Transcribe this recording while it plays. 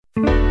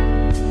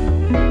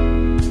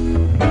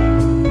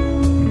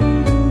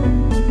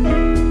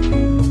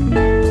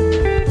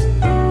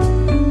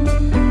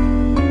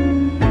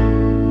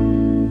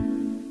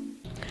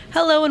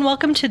Hello and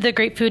welcome to the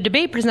Great Food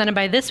Debate presented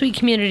by This Week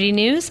Community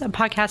News, a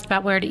podcast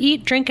about where to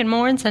eat, drink, and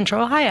more in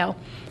Central Ohio.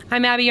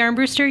 I'm Abby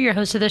Armbruster, your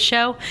host of the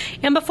show.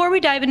 And before we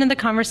dive into the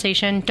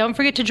conversation, don't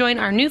forget to join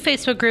our new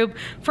Facebook group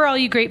for all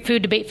you Great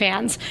Food Debate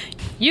fans.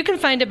 You can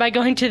find it by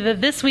going to the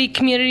This Week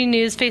Community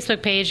News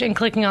Facebook page and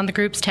clicking on the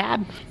Groups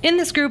tab. In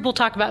this group, we'll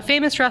talk about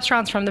famous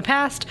restaurants from the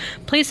past,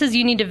 places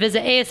you need to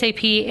visit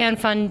ASAP, and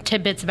fun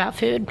tidbits about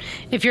food.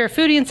 If you're a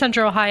foodie in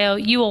Central Ohio,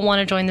 you will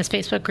want to join this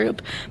Facebook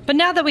group. But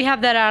now that we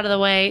have that out of the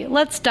way,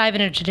 let's dive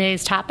into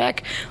today's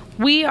topic.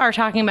 We are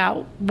talking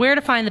about where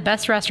to find the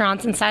best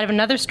restaurants inside of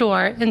another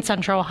store in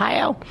Central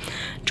Ohio.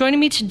 Joining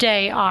me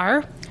today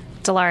are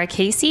Delara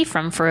Casey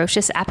from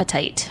Ferocious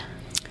Appetite,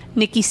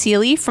 Nikki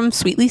Seeley from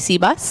Sweetly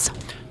Seabus,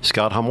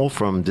 Scott Hummel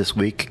from This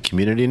Week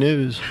Community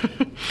News.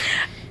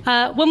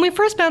 When we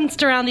first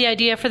bounced around the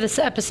idea for this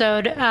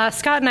episode,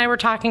 Scott and I were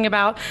talking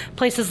about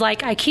places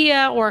like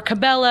IKEA or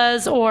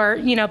Cabela's or,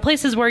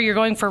 places where you're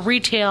going for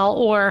retail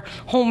or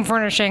home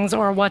furnishings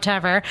or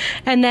whatever.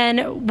 And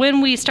then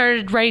when we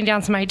started writing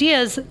down some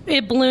ideas,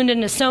 it ballooned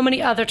into so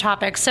many other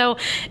topics. So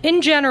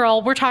in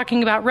general, we're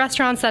talking about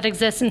restaurants that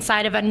exist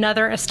inside of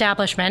another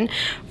establishment.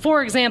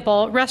 For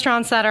example,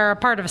 restaurants that are a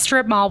part of a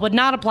strip mall would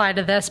not apply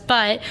to this,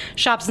 but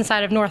shops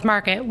inside of North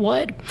Market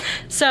would.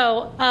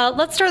 So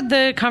let's start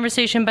the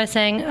conversation by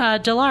saying,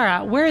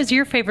 Delara, where is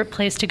your favorite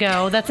place to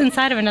go that's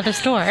inside of another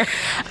store?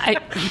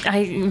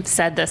 I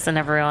said this and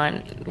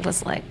everyone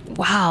was like,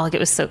 wow, like it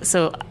was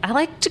so I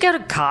like to go to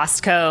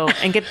Costco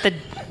and get the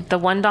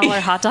 $1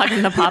 hot dog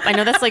in the pop. I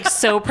know that's like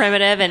so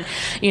primitive, and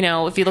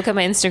if you look at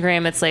my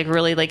Instagram, it's like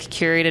really like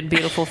curated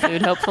beautiful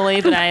food,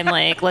 hopefully, but I'm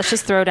like, let's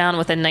just throw down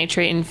with a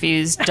nitrate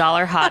infused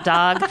 $1 hot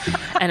dog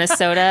and a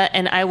soda.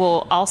 And I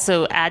will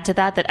also add to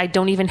that I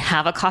don't even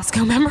have a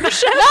Costco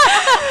membership.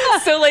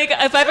 So like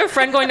if I have a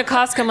friend going to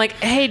Costco, I'm like,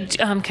 hey,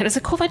 is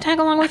it cool if I tag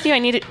along with you? I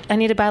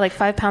need to buy like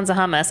 5 pounds of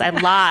hummus. I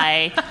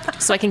lie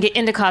so I can get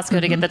into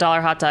Costco to get the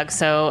 $1 hot dog.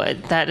 So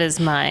that's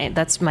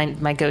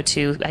my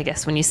go-to. I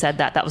guess when you said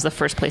that was the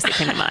first place that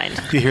came to mind.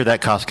 If you hear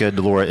that, Costco,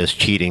 Delara is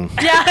cheating.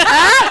 Yeah.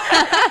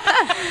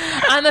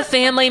 I'm a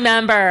family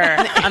member.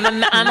 I'm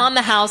on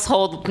the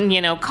household,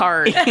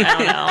 card. I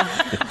don't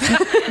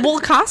know.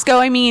 Well, Costco,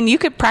 I mean, you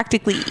could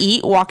practically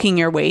eat walking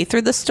your way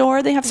through the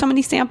store. They have so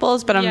many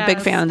samples, but I'm a big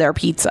fan of their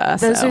pizza.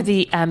 Those are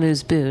the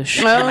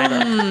amuse-bouche.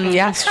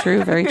 Yes,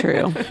 true. Very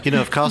true.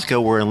 If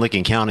Costco were in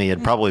Licking County,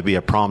 it'd probably be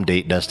a prom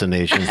date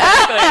destination.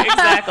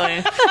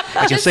 Exactly.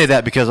 I can say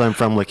that because I'm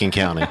from Licking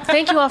County.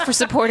 Thank you all for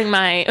supporting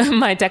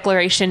my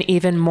declaration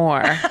even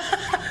more.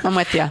 I'm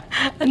with you.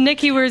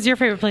 Nikki, where's your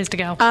favorite place to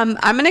go? I'm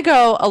going to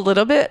go a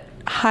little bit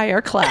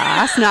higher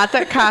class. Not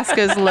that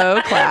Costco's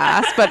low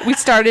class, but we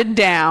started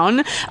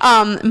down.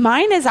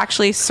 Mine is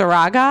actually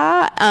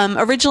Saraga,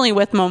 originally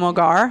with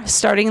Momogar,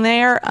 starting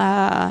there.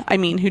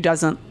 Who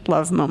doesn't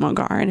love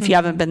Momogar? And if you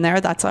haven't been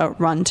there, that's a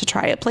run to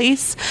try it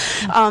place.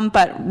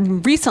 But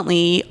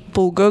recently,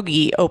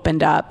 Bulgogi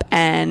opened up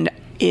and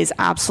is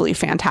absolutely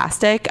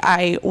fantastic.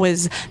 I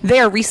was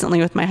there recently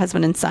with my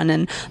husband and son,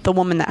 and the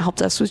woman that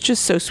helped us was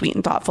just so sweet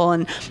and thoughtful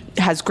and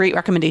has great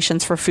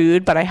recommendations for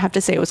food. But I have to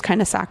say it was kind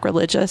of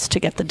sacrilegious to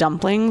get the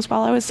dumplings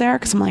while I was there,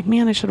 because I'm like,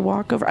 man, I should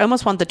walk over. I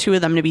almost want the two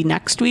of them to be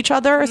next to each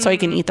other so I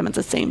can eat them at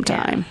the same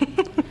time.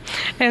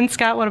 And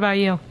Scott, what about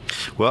you?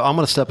 Well, I'm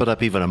going to step it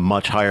up even a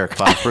much higher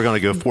class. We're going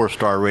to go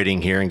 4-star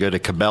rating here and go to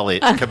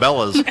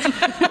Cabela's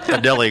a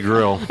deli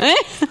grill.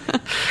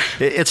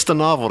 It's the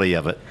novelty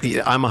of it.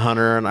 I'm a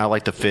hunter and I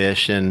like to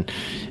fish, and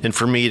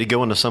for me to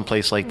go into some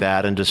place like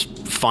that and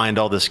just find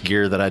all this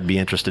gear that I'd be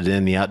interested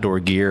in, the outdoor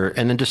gear,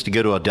 and then just to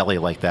go to a deli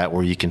like that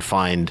where you can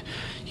find,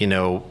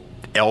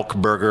 elk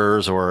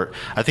burgers, or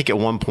I think at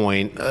one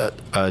point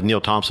Neil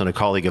Thompson, a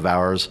colleague of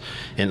ours,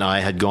 and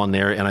I had gone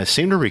there, and I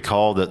seem to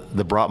recall that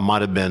the brat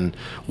might have been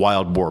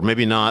wild boar,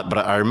 maybe not, but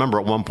I remember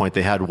at one point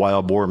they had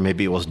wild boar,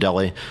 maybe it was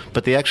deli,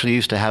 but they actually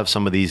used to have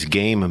some of these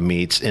game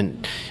meats.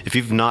 And if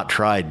you've not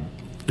tried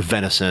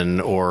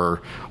venison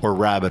or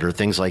rabbit or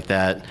things like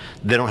that,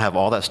 they don't have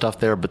all that stuff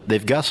there, but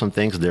they've got some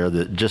things there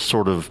that just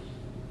sort of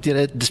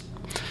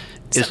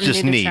it's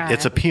just neat.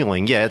 It's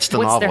appealing. Yeah, it's the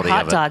novelty of it.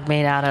 What's their hot dog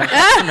made out of?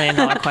 That's $1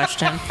 million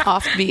question.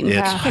 Off the beaten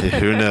path.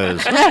 Who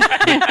knows?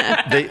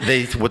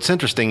 What's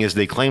interesting is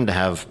they claim to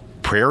have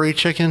prairie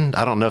chicken.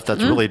 I don't know if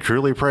that's really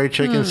truly prairie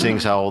chicken, seeing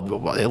how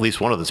at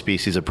least one of the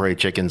species of prairie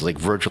chicken is like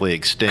virtually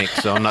extinct.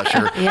 So I'm not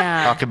sure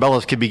how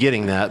Cabela's could be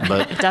getting that.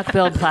 But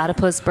duck-billed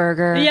platypus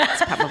burger. Yeah.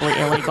 It's probably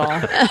illegal.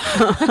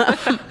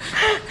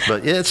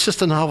 But yeah, it's just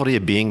the novelty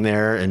of being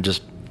there and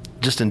just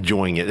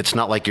enjoying it. It's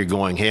not like you're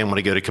going, hey, I'm going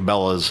to go to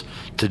Cabela's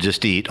to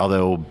just eat,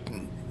 although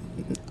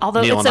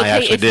Although Neil it's and I okay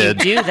actually if you did.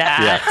 do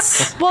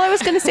that. Well, I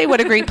was going to say,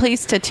 what a great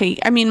place to take.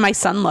 I mean, my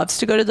son loves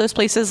to go to those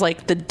places.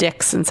 Like the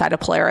Dick's inside of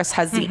Polaris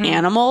has the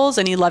animals,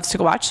 and he loves to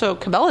go watch. So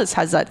Cabela's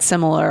has that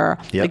similar.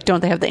 Yep. Like, don't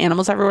they have the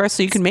animals everywhere?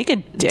 So you can make a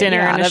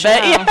Dinner out and a of show.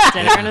 it. Yeah.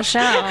 Dinner and a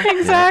show.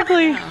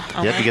 Exactly. You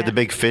have to get the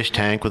big fish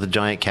tank with a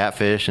giant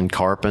catfish and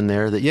carp in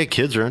there that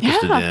kids are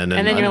interested Yeah. in.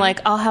 And then you're like,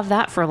 I'll have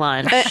that for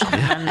lunch.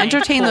 And they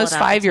Entertain pull those it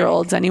out.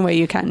 5-year-olds any way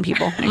you can,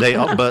 people.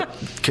 But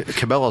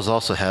Cabela's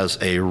also has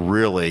a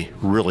really,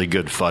 really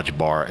good fudge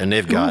bar, and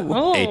they've got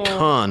a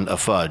ton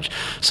of fudge.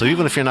 So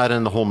even if you're not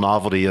in the whole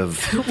novelty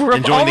of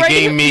enjoying the already-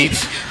 game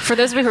meats, For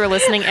those of you who are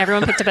listening,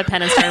 everyone picked up a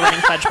pen and started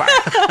writing fudge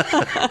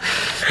bar.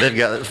 they've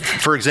got,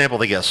 for example,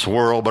 they got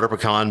swirl, butter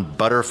pecan,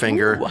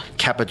 butterfinger,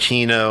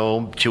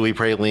 cappuccino, chewy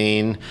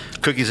praline,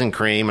 cookies and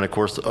cream, and of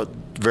course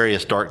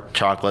various dark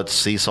chocolates,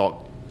 sea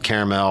salt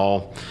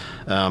caramel,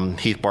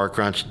 Heath Bar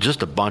Crunch,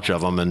 just a bunch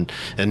of them. And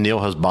Neil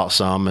has bought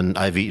some, and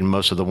I've eaten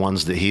most of the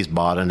ones that he's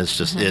bought, and it's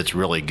just it's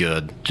really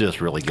good,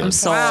 just really good. I'm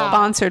sold.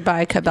 Sponsored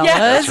by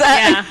Cabela's.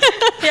 Yeah.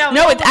 Yeah,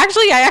 No, it's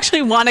actually, I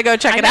actually want to go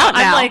check it out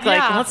now. I'm like,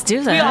 let's do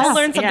this. We all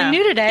learned something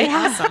new today.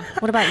 Awesome.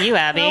 What about you,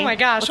 Abby? Oh my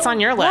gosh. What's on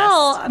your list?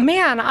 Well,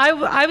 man,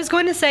 I was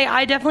going to say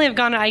I definitely have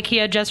gone to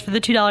IKEA just for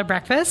the $2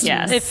 breakfast.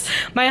 Yes.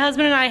 If my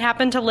husband and I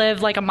happen to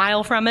live like a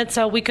mile from it,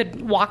 so we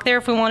could walk there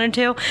if we wanted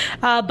to.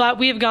 But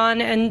we have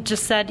gone and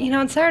just said,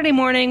 on Saturday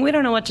morning, we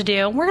don't know what to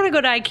do. We're going to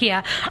go to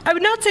IKEA. I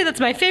would not say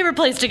that's my favorite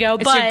place to go,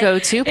 It's but your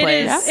go-to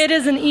place. It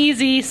is an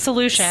easy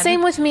solution.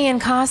 Same with me in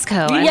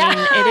Costco. I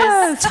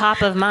mean, it is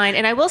top of mind.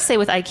 And I will say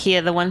with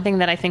IKEA, the one thing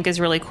that I think is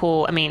really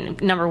cool, I mean,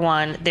 number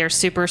one, they're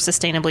super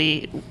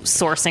sustainably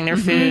sourcing their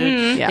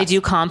food. Yes. They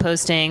do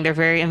composting. They're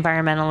very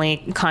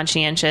environmentally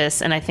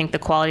conscientious. And I think the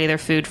quality of their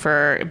food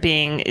for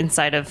being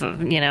inside of,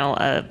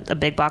 a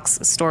big box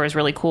store is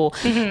really cool.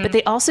 But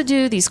they also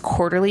do these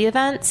quarterly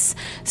events.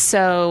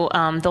 So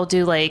they'll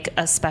do like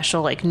a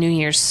special like New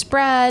Year's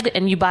spread,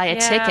 and you buy a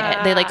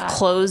ticket. They like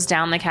close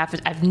down the cafe.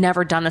 I've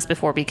never done this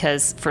before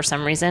because for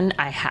some reason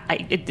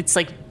it's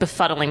like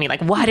befuddling me.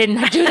 Like, why didn't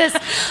I do this?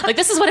 Like,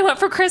 this is what I want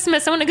for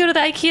Christmas. I want to go to the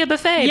IKEA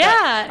buffet.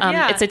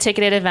 Yeah, It's a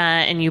ticketed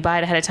event, and you buy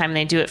it ahead of time. And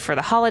they do it for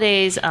the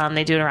holidays.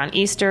 They do it around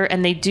Easter,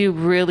 and they do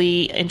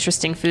really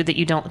interesting food that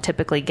you don't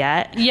typically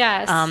get.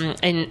 Yes.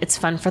 And it's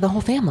fun for the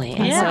whole family.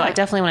 And so I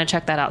definitely want to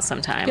check that out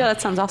sometime. Yeah,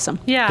 that sounds awesome.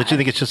 Yeah. But you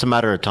think it's just a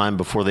matter of time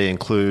before they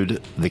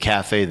include the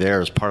cafe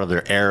there as part of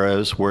their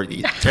arrows? Where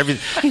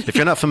if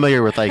you're not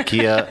familiar with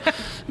IKEA,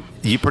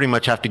 you pretty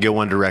much have to go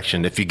one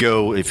direction. If you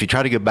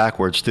try to go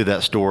backwards through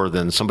that store,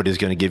 then somebody's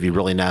going to give you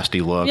really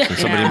nasty looks, and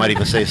somebody might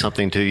even say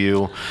something to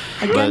you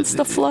Against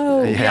the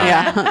flow.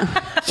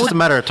 Yeah. It's just a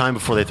matter of time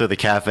before they throw the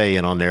cafe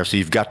in on there. So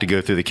you've got to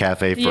go through the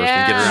cafe first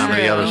and get around to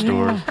the other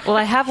stores. Well,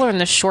 I have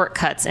learned the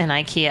shortcuts in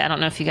IKEA. I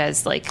don't know if you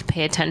guys like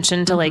pay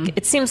attention to like.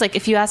 It seems like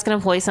if you ask an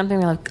employee something,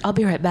 they're like, "I'll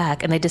be right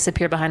back," and they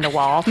disappear behind a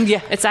wall.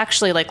 Yeah. It's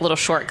actually like little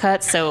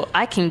shortcuts. So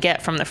I can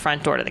get from the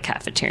front door to the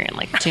cafeteria in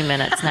like 2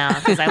 minutes now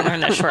because I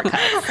learned those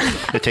shortcuts.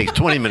 It takes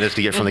 20 minutes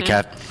to get from the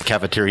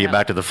cafeteria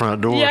back to the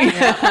front door.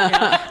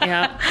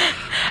 Yeah.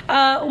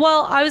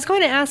 Well, I was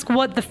going to ask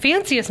what the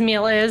fanciest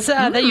meal is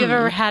that you've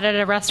ever had at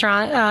a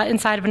restaurant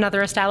inside of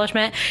another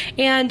establishment.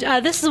 And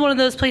this is one of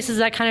those places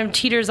that kind of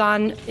teeters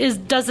on,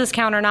 does this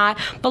count or not?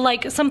 But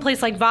like some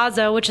place like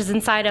Vaso, which is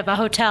inside of a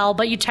hotel,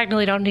 but you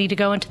technically don't need to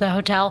go into the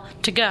hotel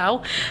to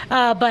go.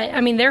 But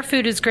I mean, their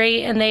food is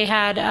great, and they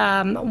had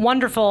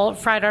wonderful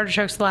fried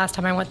artichokes the last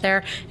time I went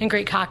there, and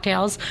great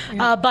cocktails.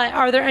 But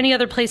are there any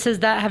other places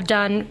that have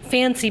done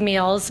fancy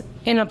meals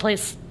in a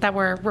place that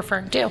we're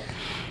referring to?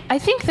 I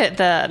think that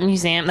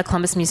the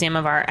Columbus Museum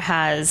of Art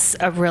has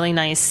a really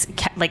nice,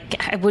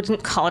 I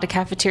wouldn't call it a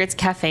cafeteria, it's a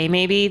cafe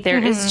maybe. There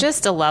is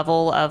just a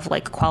level of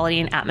like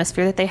quality and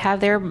atmosphere that they have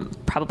there,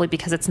 probably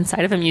because it's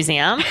inside of a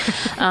museum.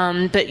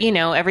 But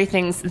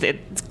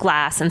it's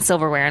glass and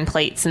silverware and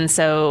plates. And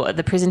so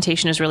the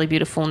presentation is really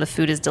beautiful and the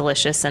food is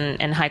delicious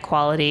and high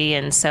quality.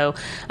 And so,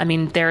 I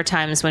mean, there are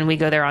times when we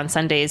go there on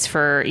Sundays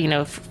for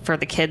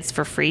the kids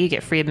for free, you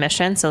get free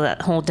admission. So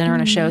that whole dinner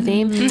and a show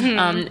theme.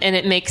 And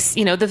it makes,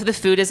 the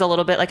food is a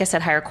little bit, like I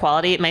said, higher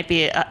quality. It might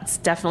be, it's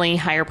definitely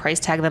higher price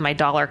tag than my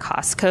 $1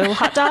 Costco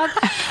hot dog.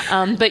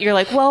 But you're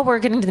like, well, we're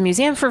getting to the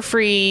museum for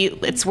free.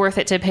 It's worth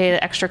it to pay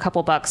the extra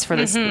couple bucks for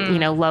this,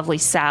 lovely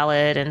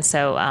salad. And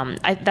so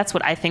that's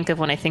what I think of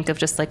when I think of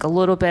just like a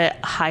little bit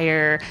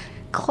higher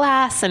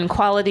class and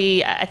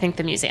quality. I think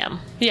the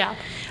museum. Yeah.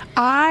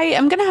 I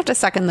am going to have to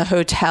second the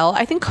hotel.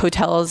 I think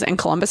hotels in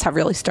Columbus have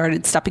really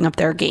started stepping up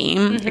their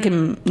game. I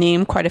can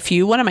name quite a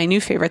few. One of my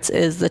new favorites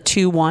is the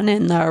 2-1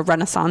 in the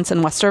Renaissance in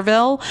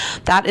Westerville.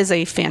 That is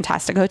a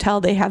fantastic hotel.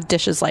 They have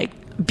dishes like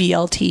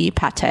BLT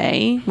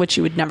pate, which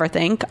you would never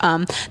think.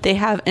 They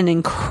have an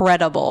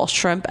incredible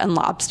shrimp and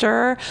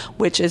lobster,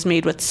 which is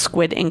made with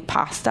squid ink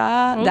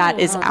pasta. That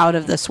is out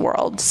of this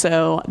world.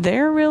 So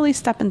they're really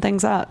stepping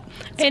things up.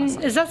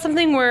 Is that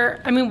something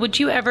where, would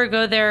you ever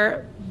go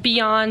there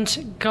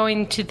beyond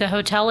going to the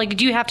hotel? Like,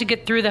 do you have to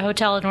get through the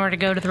hotel in order to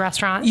go to the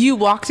restaurant? You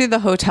walk through the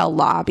hotel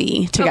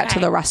lobby to get to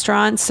Okay. the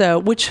restaurant. So,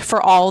 which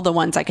for all the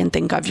ones I can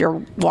think of,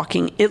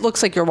 it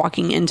looks like you're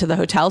walking into the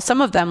hotel.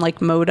 Some of them, like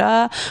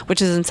Moda,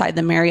 which is inside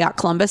the Marriott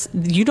Columbus,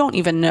 you don't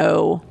even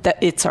know that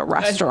it's a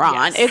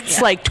restaurant. Yes.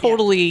 It's like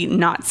totally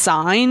not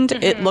signed.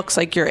 It looks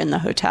like you're in the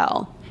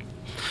hotel.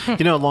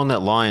 You know, along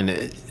that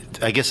line,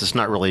 I guess it's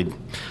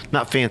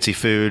not fancy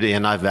food,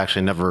 and I've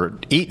actually never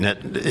eaten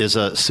it, is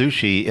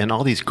sushi in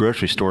all these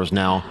grocery stores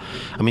now.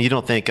 I mean, you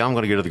don't think I'm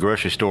going to go to the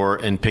grocery store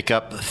and pick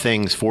up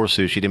things for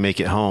sushi to make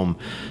it home.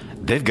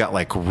 They've got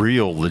like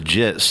real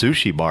legit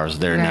sushi bars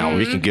there now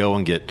where you can go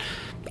and get.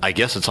 I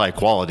guess it's high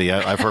quality.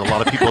 I've heard a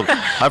lot of people.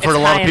 I've heard a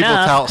lot of people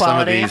tout some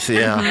of these.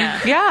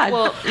 Yeah. Yeah.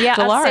 Well, yeah,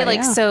 Delara, I'd say like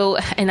yeah. so,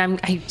 and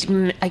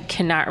I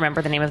cannot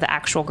remember the name of the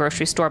actual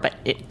grocery store, but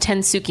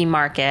Tensuki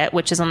Market,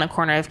 which is on the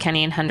corner of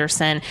Kenny and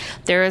Henderson,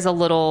 there is a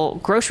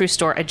little grocery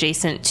store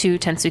adjacent to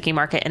Tensuki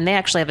Market, and they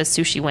actually have a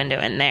sushi window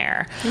in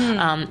there,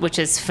 which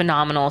is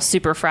phenomenal,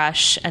 super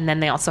fresh. And then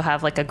they also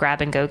have like a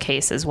grab and go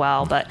case as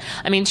well. But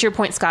I mean, to your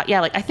point, Scott,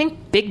 yeah, like I think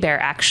Big Bear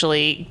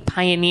actually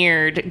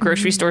pioneered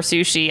grocery store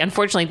sushi.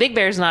 Unfortunately, Big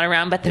Bear's not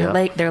around, but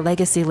their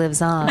legacy lives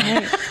on.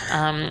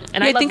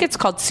 And I think it's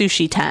called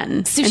Sushi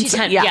 10. Sushi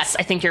 10. Yes,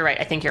 I think you're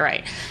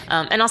right.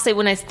 And I'll say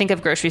when I think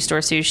of grocery store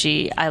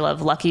sushi, I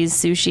love Lucky's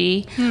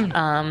Sushi.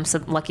 So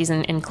Lucky's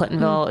in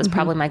Clintonville is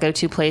probably my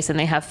go-to place, and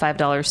they have $5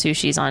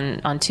 sushis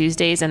on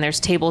Tuesdays, and there's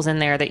tables in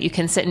there that you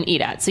can sit and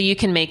eat at. So you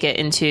can make it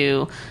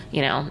into,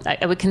 you know,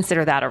 I would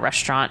consider that a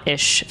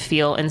restaurant-ish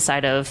feel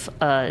inside of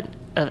a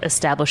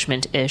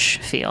establishment-ish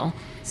feel.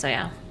 So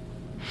yeah.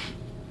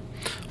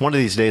 One of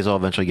these days, I'll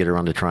eventually get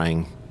around to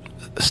trying.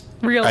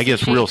 Real I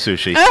guess sushi. real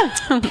sushi.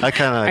 I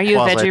kind of. Are you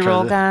a veggie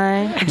roll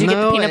guy? Did you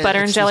get the peanut butter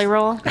and jelly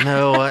roll?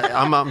 No,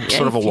 I'm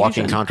sort of a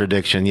walking fusion.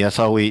 contradiction. Yes,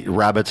 I'll eat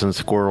rabbits and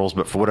squirrels,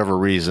 but for whatever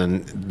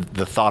reason,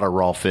 the thought of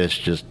raw fish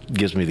just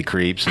gives me the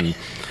creeps. And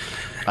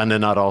I know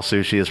not all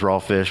sushi is raw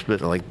fish,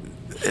 but like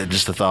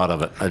just the thought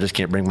of it, I just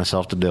can't bring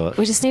myself to do it.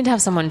 We just need to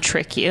have someone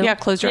trick you. Yeah,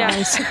 close your Yeah.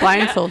 eyes.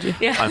 Blindfold you.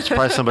 I'm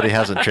surprised somebody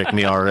hasn't tricked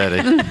me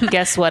already.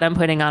 Guess what I'm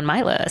putting on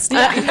my list?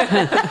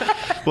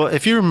 Well,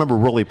 if you remember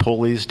roly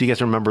polies, do you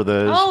guys remember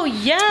those? Oh,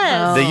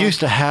 yes. They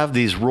used to have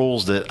these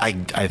rolls that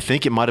I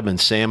think it might have been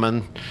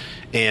salmon,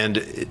 and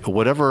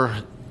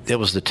whatever it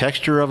was, the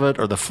texture of it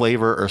or the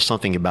flavor or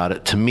something about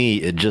it, to me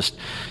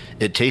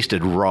it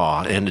tasted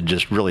raw, and it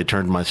just really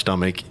turned my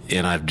stomach,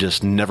 and I've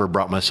just never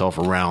brought myself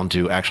around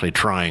to actually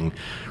trying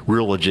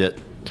real legit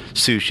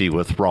sushi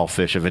with raw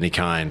fish of any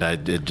kind.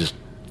 It just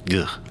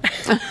ugh.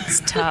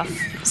 It's tough.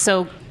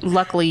 So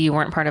luckily you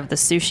weren't part of the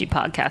sushi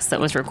podcast that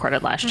was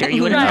recorded last year.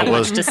 You wouldn't Right. have I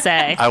much was- to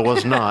say. I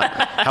was not.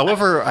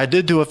 However, I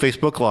did do a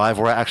Facebook Live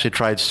where I actually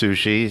tried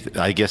sushi.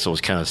 I guess it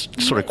was kind of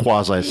sort of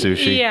quasi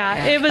sushi.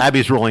 Yeah, it was.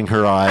 Abby's rolling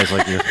her eyes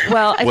like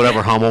Well, I whatever,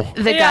 think Hummel.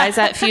 The Yeah. guys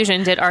at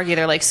Fusion did argue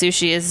they're like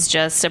sushi is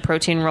just a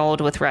protein rolled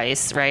with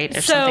rice, right?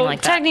 Or So something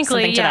like that.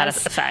 technically, Something to that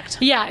yes. effect.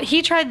 Yeah,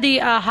 he tried the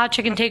hot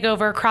chicken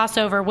takeover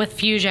crossover with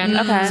Fusion.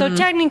 Okay. So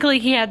technically,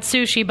 he had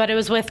sushi, but it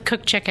was with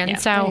cooked chicken. Yeah,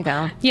 so there you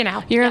go. you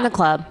know, You're in the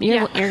club.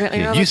 You're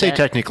You say legit.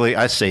 technically,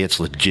 I say it's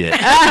legit.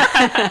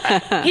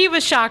 he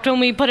was shocked when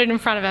we put it in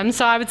front of him.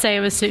 So I would say it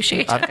was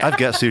sushi. I've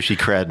got sushi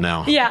cred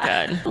now.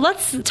 Yeah. Good.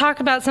 Let's talk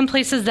about some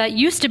places that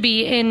used to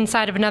be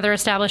inside of another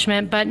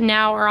establishment, but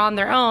now are on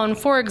their own.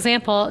 For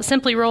example,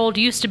 Simply Rolled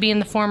used to be in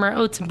the former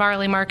Oats and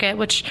Barley Market,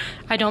 which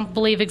I don't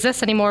believe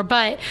exists anymore.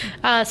 But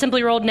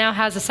Simply Rolled now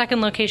has a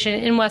second location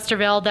in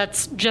Westerville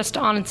that's just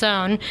on its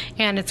own,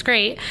 and it's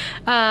great.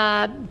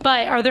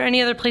 But are there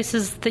any other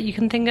places that you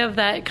can think of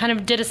that kind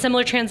of did a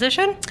similar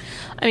transition?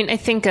 I mean, I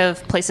think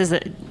of places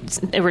that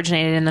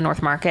originated in the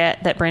North Market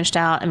that branched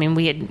out. I mean,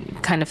 we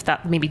had kind of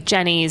thought maybe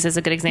Jenny's is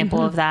a good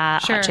example of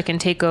that. Sure. Hot Chicken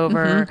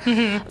Takeover.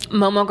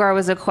 Momogar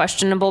was a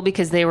questionable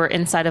because they were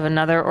inside of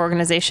another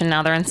organization.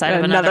 Now they're inside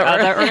of another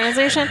other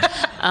organization.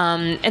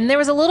 And there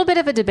was a little bit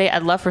of a debate.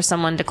 I'd love for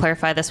someone to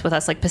clarify this with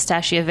us. Like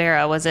Pistachio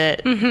Vera, was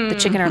it the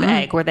chicken or the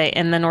egg? Were they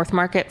in the North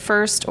Market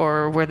first,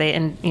 or were they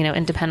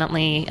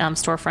independently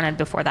storefronted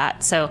before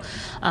that? So,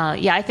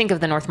 yeah, I think of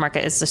the North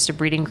Market as just a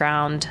breeding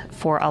ground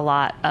for a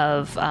lot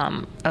of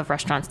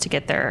restaurants to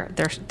get their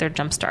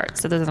jump start.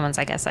 So those are the ones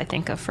I guess I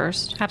think of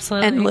first.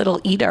 Absolutely. And Little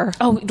Eater.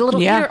 Oh, the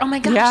Little Yeah. Eater. Oh my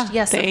gosh. Yeah.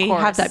 Yes, they of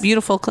course. have that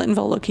beautiful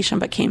Clintonville location,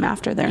 but came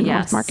after their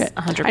Yes, North Market.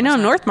 100%. I know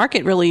North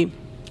Market really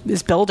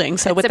is building.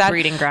 So It's with a that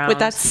breeding ground. with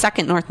that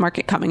second North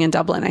Market coming in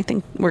Dublin, I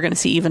think we're going to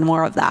see even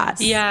more of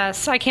that.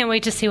 Yes, I can't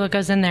wait to see what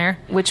goes in there.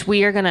 Which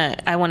we are gonna.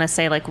 I want to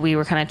say, like we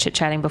were kind of chit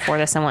chatting before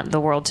this. I want the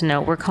world to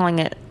know we're calling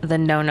it the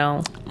No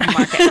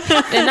Market,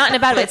 and not in a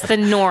bad way. It's the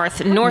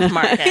North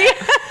Market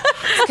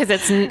because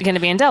it's going to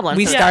be in Dublin.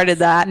 We so started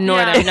that.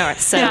 Northern Yeah. North.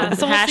 So, Yeah,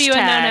 so we'll see you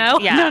at No.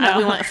 Yeah,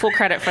 we want full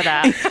credit for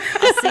that.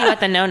 I'll see you at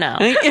the No.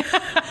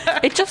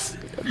 It just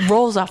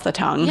rolls off the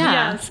tongue.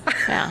 Yeah, Yes.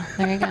 yeah.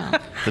 There you go.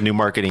 The new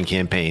marketing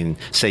campaign,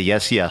 say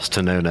yes, yes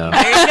to no.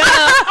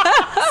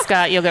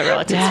 Scott, you'll get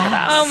royalties for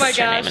that. Oh my Put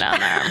your gosh. name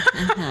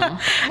down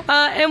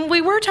there. And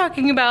we were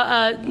talking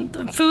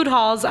about food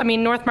halls. I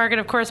mean, North Market,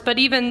 of course, but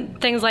even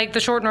things like the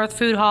Short North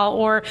Food Hall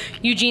or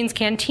Eugene's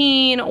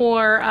Canteen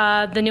or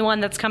the new one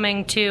that's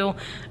coming to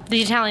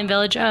the Italian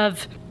Village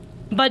of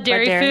Bud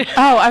Dairy Dairy. Food.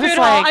 Oh, I was Food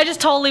Hall. like- I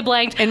just totally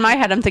blanked. In my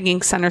head, I'm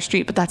thinking Center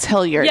Street, but that's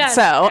Hilliard. Yes,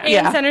 So, and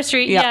yeah. Center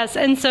Street, Yeah. yes.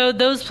 And so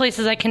those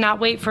places, I cannot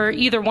wait for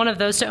either one of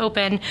those to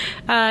open.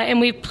 And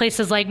we have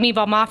places like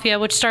Meatball Mafia,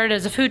 which started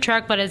as a food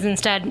truck, but is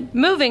instead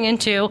moving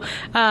into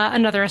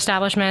another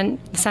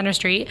establishment, Center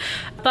Street.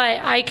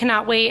 But I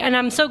cannot wait. And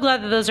I'm so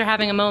glad that those are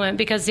having a moment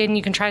because then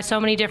you can try so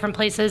many different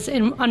places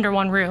under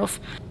one roof.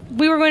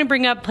 We were going to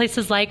bring up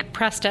places like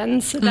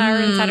Preston's that are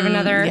inside of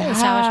another yes.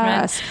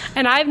 establishment.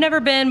 And I've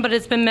never been, but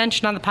it's been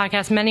mentioned on the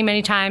podcast many,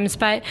 many times.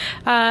 But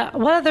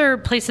what other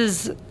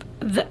places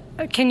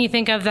can you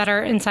think of that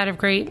are inside of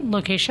great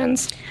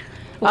locations?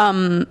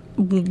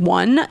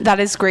 One that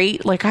is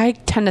great. Like I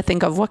tend to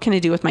think of what can I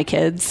do with my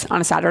kids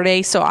on a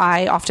Saturday. So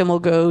I often will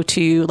go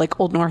to like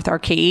Old North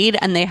Arcade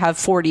and they have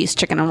 40's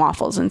chicken and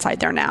waffles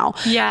inside there now.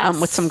 Yes.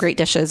 With some great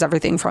dishes,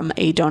 everything from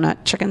a donut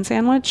chicken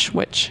sandwich,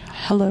 which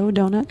hello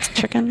donuts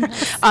chicken,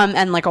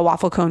 and like a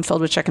waffle cone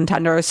filled with chicken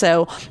tenders.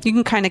 So you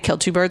can kind of kill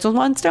two birds with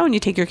one stone. You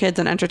take your kids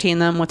and entertain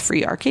them with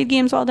free arcade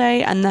games all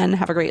day and then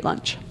have a great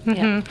lunch.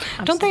 Yeah,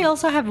 Don't they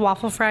also have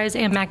waffle fries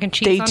and mac and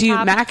cheese They on do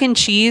top? mac and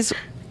cheese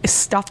is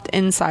stuffed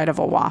inside of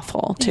a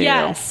waffle too.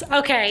 Yes.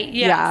 Okay. Yes.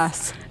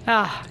 Yes.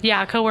 Oh,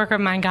 yeah. A coworker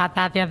of mine got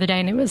that the other day,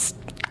 and it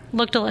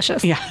looked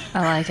delicious. Yeah.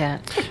 I like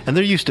it. And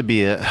there used to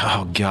be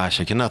I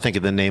cannot think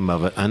of the name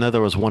of it. I know there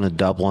was one in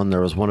Dublin.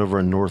 There was one over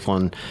in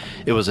Northland.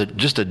 It was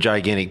just a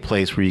gigantic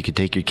place where you could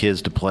take your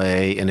kids to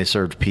play, and they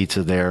served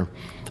pizza there.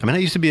 I mean,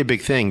 that used to be a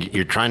big thing.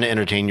 You're trying to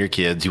entertain your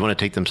kids. You want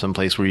to take them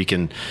someplace where you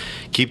can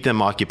keep them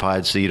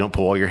occupied so you don't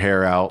pull all your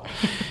hair out.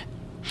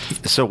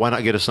 So why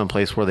not go to some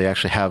place where they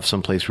actually have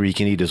some place where you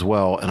can eat as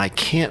well? And I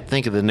can't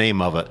think of the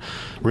name of it.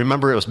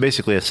 Remember, it was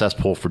basically a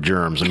cesspool for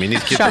germs. I mean,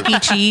 these kids. Chuck E.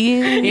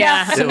 Cheese.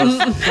 Yeah. It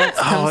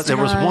was, there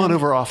was one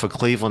over off of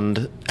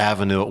Cleveland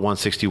Avenue at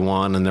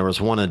 161, and there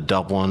was one in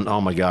Dublin. Oh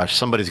my gosh,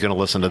 somebody's going to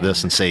listen to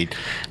this and say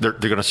they're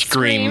going to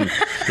scream.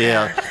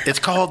 Yeah, it's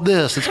called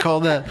this, it's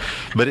called that.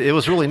 But it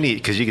was really neat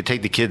because you could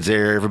take the kids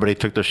there. Everybody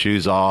took their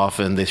shoes off,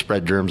 and they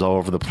spread germs all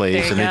over the place,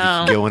 There and you they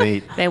just go and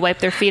eat. They wipe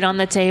their feet on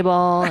the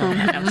table.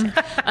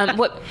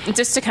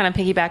 Just to kind of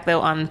piggyback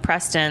though on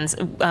Preston's,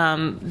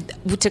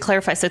 to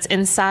clarify, so it's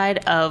inside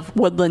of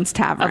Woodlands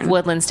Tavern.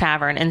 Woodlands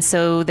Tavern, and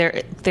so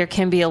there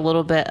can be a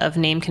little bit of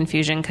name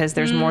confusion because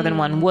there's more than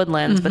one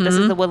Woodlands, but this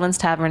is the Woodlands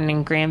Tavern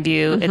in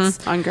Grandview.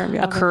 It's On Grandview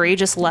a Avenue.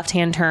 courageous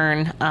left-hand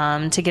turn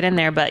to get in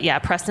there, but yeah,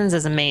 Preston's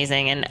is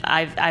amazing, and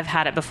I've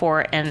had it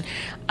before, and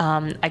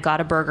I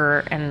got a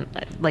burger and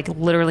like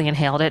literally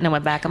inhaled it, and I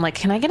went back. I'm like,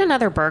 can I get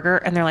another burger?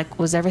 And they're like,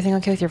 was everything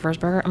okay with your first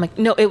burger? I'm like,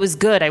 no, it was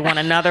good. I want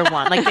another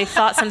one. Like they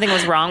thought something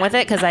was wrong with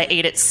it because I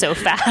ate it so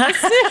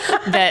fast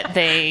that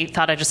they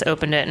thought I just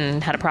opened it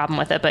and had a problem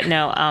with it. But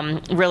no,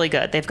 really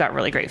good. They've got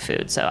really great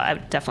food, so I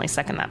would definitely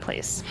second that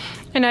place.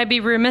 And I'd be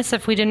remiss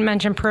if we didn't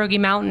mention Pierogi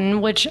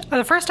Mountain, which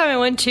the first time I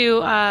went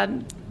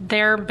to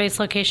their base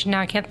location,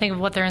 now I can't think of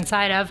what they're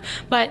inside of,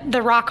 but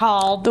the Rock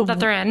Hall that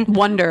they're in.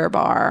 Wonder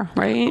Bar,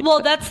 right?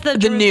 Well, that's the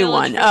German new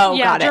Village- one. Oh,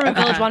 yeah, got it. German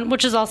Okay. Village one,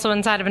 which is also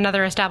inside of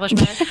another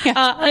establishment,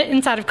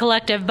 inside of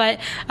Collective. But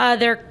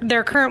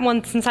their current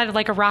one's inside of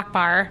like a rock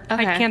bar.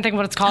 Okay. I can't think of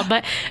what it's called,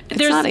 but It's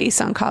there's not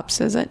Ace on Cups,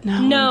 is it?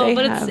 no, they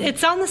but have-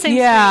 it's on the same.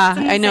 Yeah,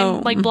 street. It's in the I know.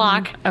 same, like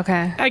block.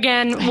 Okay.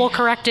 Again, we'll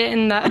correct it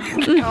in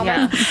the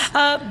comments.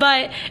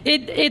 But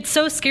it's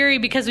so scary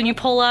because when you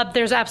pull up,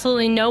 there's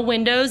absolutely no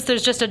windows.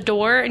 There's just a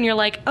door, and you're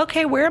like,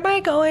 okay, where am I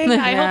going?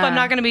 I hope I'm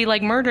not going to be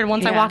like murdered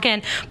once I Yeah. walk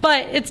in.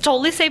 But it's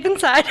totally safe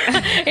inside.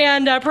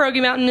 And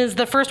Pierogi Mountain is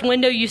the first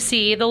window you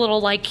see, the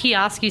little like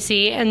kiosk you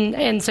see,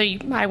 and so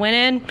I went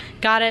in,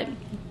 got it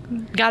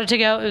to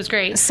go. It was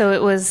great. So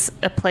it was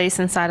a place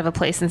inside of a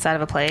place inside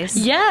of a place.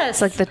 Yes.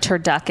 It's like the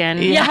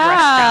turducken Yes.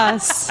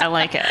 restaurant. I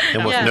like it.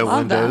 And with Yeah. no Love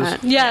windows.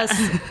 that.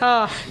 Yes.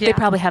 Oh, yeah. They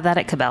probably have that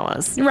at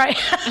Cabela's. Right.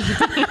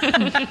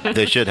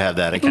 They should have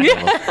that at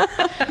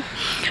Cabela's.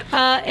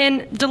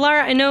 And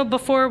Delara, I know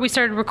before we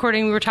started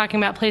recording, we were talking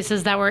about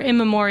places that were in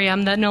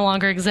memoriam that no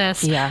longer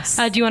exist. Yes.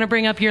 Do you want to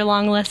bring up your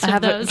long list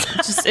of those?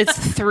 It's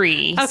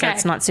three, so Okay.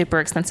 it's not super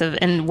expensive.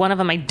 And one of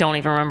them I don't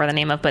even remember the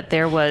name of, but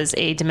there was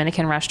a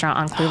Dominican restaurant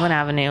on Cleveland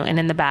Avenue, and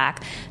in the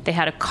back they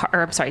had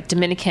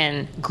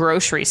Dominican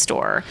grocery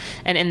store,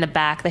 and in the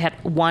back they had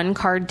one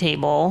card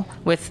table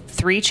with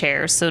 3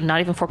 chairs, so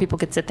not even 4 people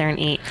could sit there and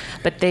eat.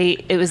 But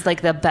it was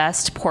like the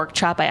best pork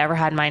chop I ever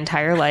had in my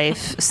entire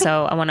life.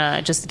 So I want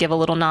to just give give a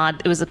little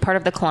nod. It was a part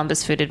of the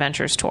Columbus Food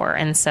Adventures tour.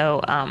 And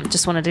so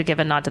just wanted to give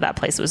a nod to that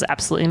place. It was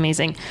absolutely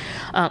amazing.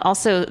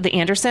 Also, the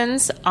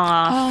Andersons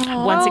off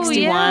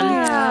 161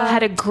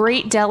 had a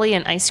great deli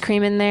and ice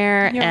cream in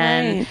there. You're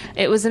and right.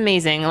 it was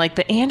amazing. Like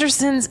the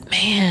Andersons,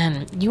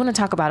 man, you want to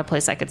talk about a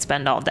place I could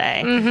spend all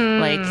day.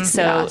 Like,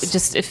 so Yes.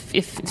 just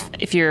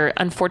if you're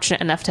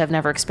unfortunate enough to have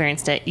never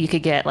experienced it, you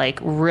could get like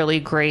really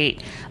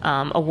great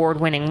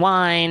award-winning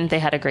wine. They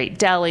had a great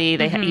deli.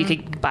 You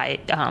could buy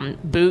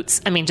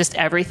boots. I mean, just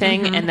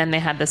everything. And then they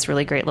had this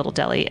really great little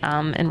deli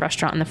and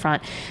restaurant in the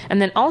front.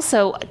 And then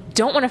also,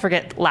 don't want to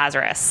forget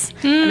Lazarus.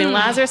 I mean,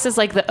 Lazarus is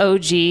like the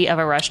OG of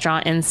a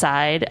restaurant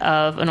inside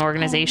of an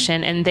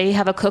organization, and they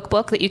have a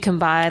cookbook that you can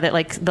buy that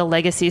like the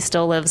legacy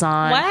still lives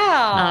on.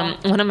 Wow.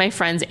 One of my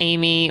friends,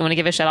 Amy, I want to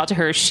give a shout out to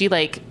her. She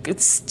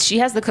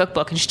has the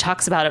cookbook and she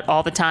talks about it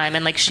all the time.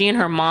 And like she and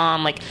her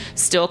mom like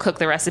still cook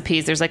the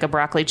recipes. There's like a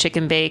broccoli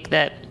chicken bake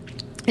that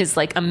is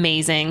like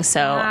amazing. So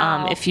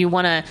Wow. if you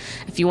want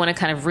to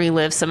kind of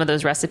relive some of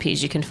those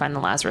recipes, you can find the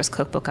Lazarus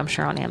cookbook, I'm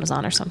sure, on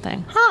Amazon or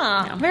something.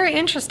 Huh. Very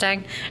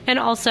interesting. And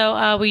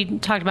also, we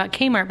talked about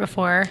Kmart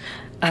before.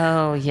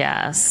 Oh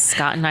yes,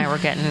 Scott and I were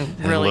getting And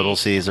really Little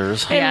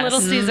Caesars. In Yes.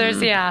 Little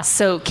Caesars, yeah.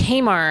 So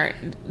Kmart,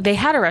 they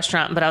had a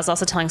restaurant, but I was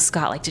also telling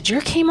Scott, like, did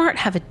your Kmart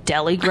have a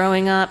deli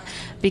growing up?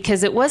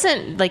 Because it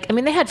wasn't like, I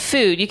mean, they had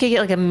food. You could get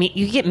like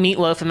you could get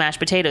meatloaf and mashed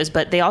potatoes,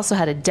 but they also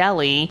had a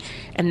deli,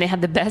 and they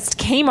had the best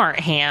Kmart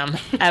ham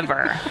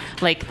ever.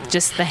 Like,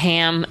 just the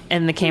ham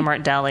in the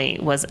Kmart deli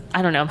was,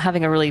 I don't know, I'm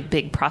having a really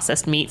big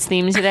processed meats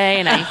theme today,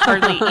 and I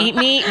hardly eat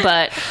meat,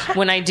 but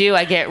when I do,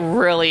 I get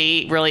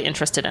really, really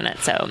interested in it.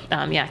 So,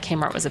 yeah,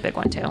 Kmart was a big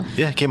one too.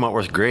 Yeah, Kmart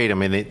was great. I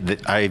mean,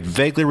 I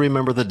vaguely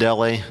remember the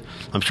deli.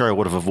 I'm sure I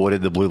would have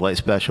avoided the blue light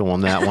special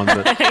on that one,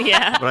 but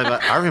Yeah.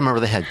 But I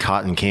remember they had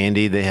cotton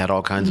candy. They had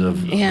all kinds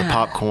of the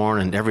popcorn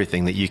and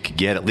everything that you could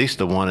get. At least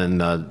the one in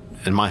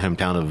my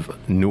hometown of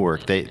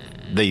Newark, they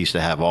used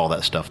to have all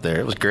that stuff there.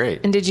 It was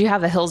great. And did you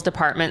have a Hills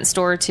department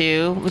store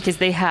too? Because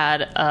they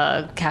had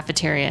a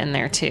cafeteria in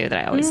there too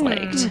that I always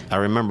liked. I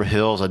remember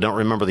Hills. I don't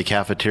remember the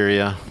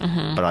cafeteria,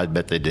 but I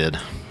bet they did.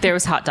 There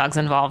was hot dogs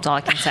involved, all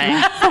I can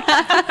say.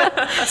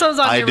 So it was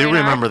on I your do radar.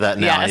 remember that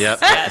now. Yes, Yep.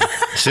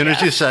 yes. As soon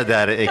as you said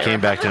that, it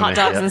came back to me. Hot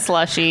dogs Yep. and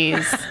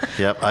slushies.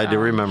 Yep, I do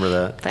remember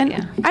that. But And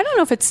yeah. I don't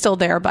know if it's still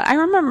there, but I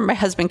remember my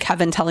husband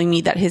Kevin telling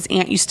me that his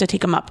aunt used to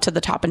take him up to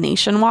the top of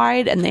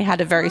Nationwide, and they had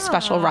a very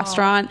special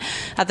restaurant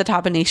at the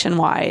top of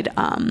Nationwide.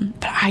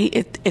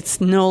 But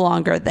it's no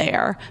longer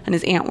there, and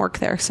his aunt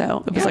worked there,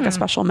 so it was like a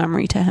special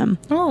memory to him.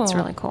 Oh. It's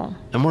really cool.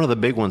 And one of the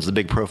big ones, the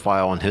big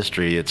profile in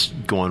history, it's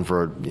going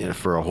for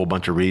for a whole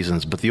bunch of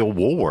reasons. But the old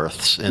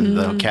Woolworths and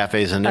the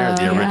cafes in there,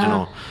 the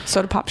original.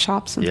 Soda pop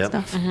shops and Yep.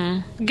 stuff.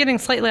 Getting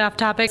slightly off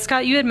topic,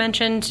 Scott, you had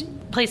mentioned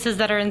places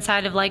that are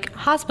inside of like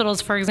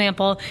hospitals, for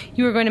example.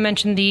 You were going to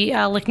mention the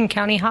Licking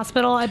County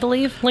Hospital, I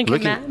believe.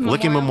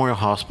 Licking Memorial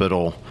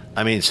Hospital.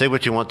 I mean, say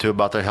what you want to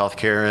about their health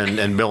care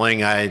and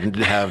billing. I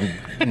have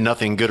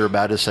nothing good or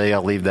bad to say.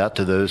 I'll leave that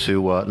to those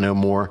who know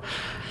more.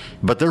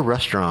 But their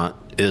restaurant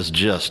is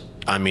just,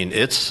 I mean,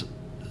 it's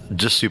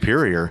just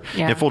superior.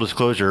 Yeah. In full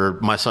disclosure,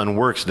 my son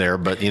works there,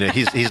 but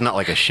he's not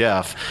like a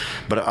chef.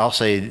 But I'll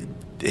say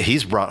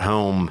he's brought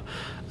home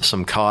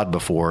some cod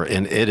before,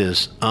 and it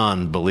is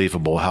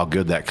unbelievable how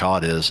good that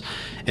cod is.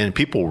 And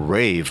people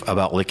rave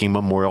about Licking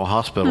Memorial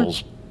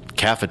Hospital's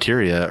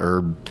cafeteria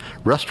or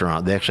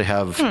restaurant. They actually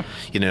have,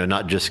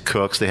 not just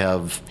cooks. They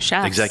have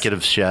Chefs.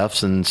 executive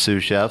chefs and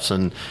sous chefs,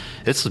 and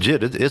it's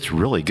legit. It's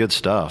really good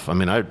stuff. I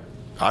mean,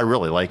 I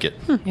really like it.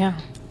 Yeah.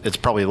 It's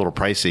probably a little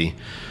pricey,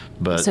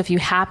 but So if you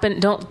happen,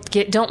 don't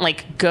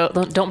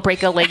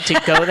break a leg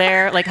to go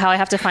there. Like how I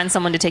have to find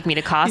someone to take me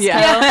to Costco.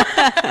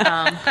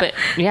 Yeah. But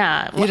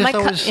yeah,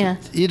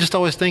 you just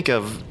always think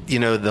of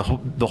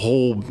the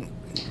whole.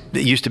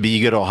 It used to be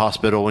you go to a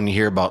hospital and you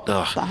hear about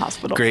The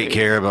hospital great food.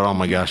 care, but oh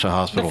my gosh, the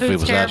hospital The food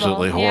food's was terrible.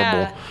 absolutely horrible.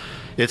 Yeah.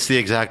 It's the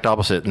exact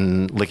opposite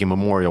in Licking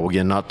Memorial.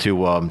 Again, not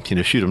to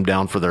shoot them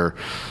down for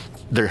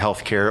their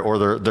health care or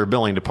their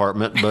billing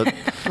department, but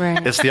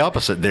Right. it's the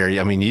opposite there.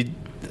 I mean,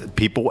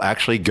 people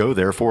actually go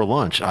there for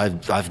lunch.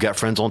 I've got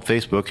friends on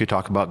Facebook who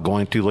talk about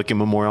going to Licking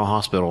Memorial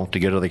Hospital to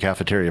go to the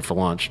cafeteria for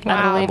lunch.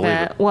 I believe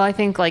it. Well, I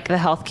think like the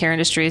healthcare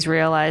industry has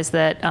realized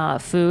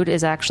that food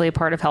is actually a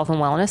part of health and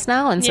wellness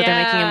now, and so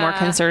they're making a more Yeah.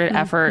 concerted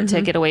effort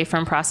to get away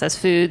from processed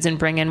foods and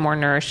bring in more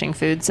nourishing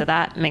food. So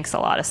that makes a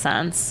lot of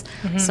sense.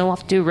 So we'll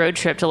have to do a road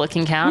trip to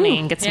Licking County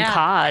and get some Yeah.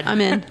 cod.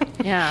 I'm in.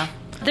 Yeah.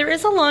 There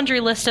is a laundry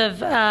list of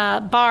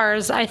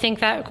bars, I think,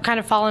 that kind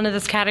of fall into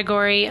this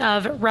category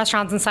of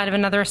restaurants inside of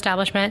another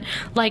establishment,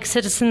 like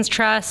Citizens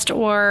Trust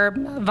or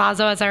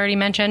Vaso, as I already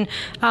mentioned.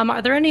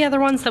 Are there any other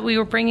ones that we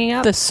were bringing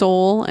up? The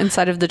Soul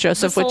inside of the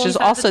Joseph, Soul which is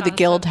inside also the the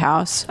Guild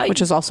House,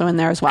 which is also in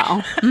there as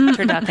well.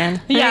 Turducken.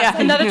 Yes,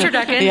 another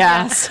turducken.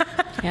 Yes.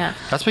 Yeah.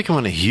 That's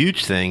becoming a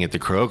huge thing at the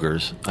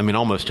Kroger's. I mean,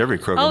 almost every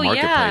Kroger Oh,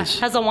 yeah. marketplace.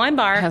 Has a wine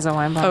bar. Has a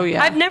wine bar. Oh,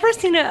 yeah. I've never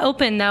seen it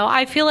open though.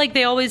 I feel like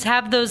they always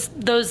have those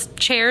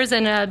chairs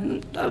in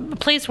a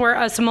place where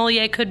a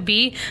sommelier could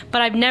be,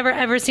 but I've never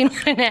ever seen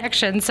one in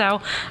action.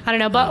 So I don't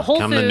know. But Whole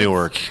Come Foods, to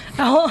Newark.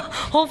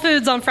 Whole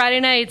Foods on Friday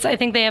nights, I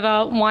think they have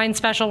a wine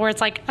special where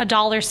it's like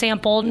 $1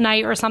 sample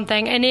night or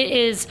something, and it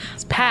is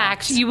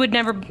packed. You would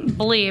never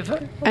believe.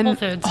 And Whole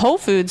Foods. Whole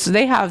Foods,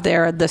 they have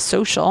The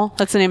Social.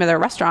 That's the name of their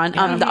restaurant.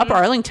 The Upper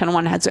Arlington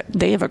one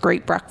they have a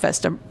great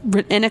breakfast,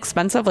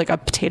 inexpensive, like a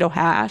potato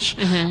hash.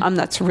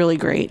 That's really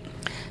great.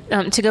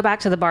 To go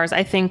back to the bars,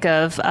 I think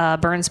of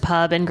Burns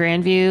Pub in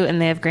Grandview,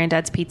 and they have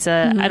Granddad's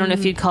Pizza. I don't know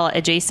if you'd call it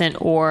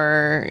adjacent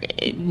or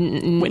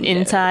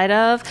inside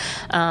of,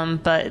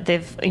 but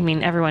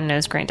everyone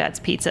knows Granddad's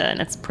Pizza, and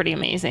it's pretty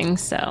amazing.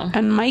 So,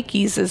 And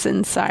Mikey's is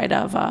inside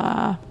of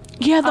the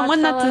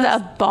one that's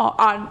the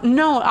bar.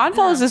 No,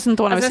 Oddfellows isn't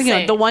the one I was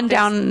thinking of. The one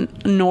down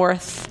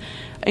north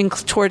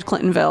toward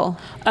Clintonville.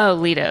 Oh,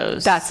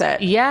 Lido's. That's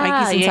it. Yeah,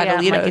 Mikey's inside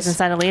of Lido's. Mikey's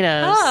inside of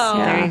Lido's. Oh.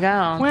 There you go.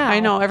 Wow.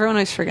 I know, everyone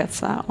always forgets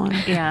that one.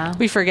 Yeah.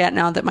 We forget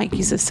now that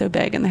Mikey's is so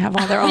big and they have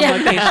all their own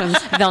locations.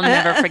 They'll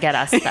never forget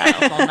us, though.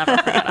 They'll never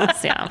forget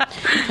us. Yeah,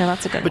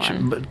 that's a good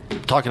one.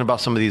 But talking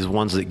about some of these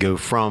ones that go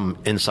from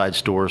inside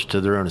stores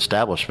to their own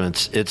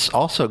establishments, it's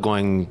also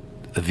going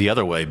the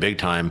other way big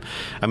time.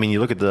 I mean,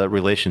 you look at the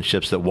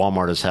relationships that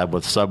Walmart has had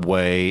with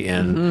Subway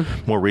and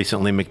more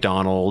recently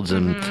McDonald's,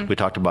 and we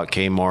talked about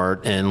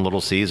Kmart and Little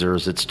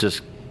Caesars. It's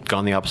just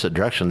gone the opposite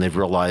direction.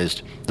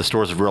 The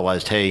stores have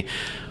realized, hey,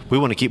 we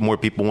want to keep more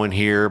people in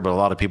here, but a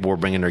lot of people are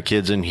bringing their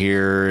kids in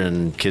here,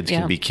 and kids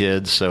can be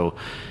kids. So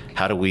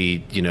how do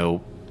we,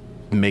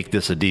 make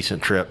this a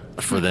decent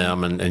trip for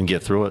them and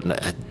get through it?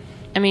 And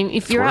I mean,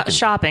 if you're out working.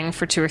 shopping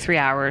for 2 or 3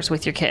 hours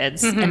with your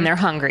kids and they're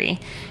hungry,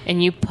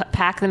 and you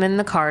pack them in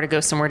the car to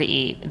go somewhere to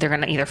eat, they're going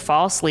to either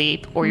fall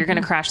asleep or you're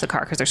going to crash the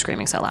car because they're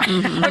screaming so loud.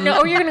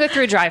 Or you're going to go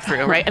through a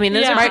drive-through, right? I mean,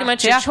 those are pretty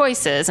much your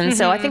choices. And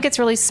so I think it's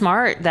really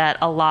smart that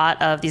a lot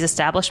of these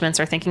establishments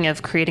are thinking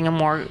of creating a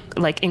more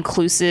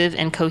inclusive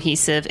and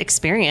cohesive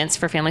experience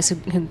for families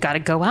who got to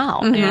go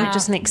out. It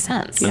just makes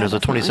sense. And there's a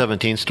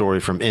 2017 story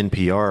from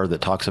NPR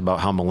that talks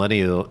about how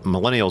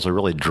millennials are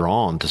really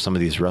drawn to some of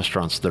these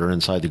restaurants that are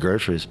inside the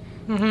groceries.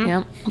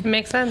 Yep.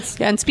 Makes sense.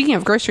 Yeah, and speaking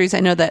of groceries, I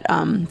know that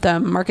the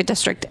Market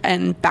District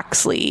in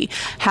Bexley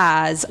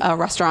has a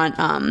restaurant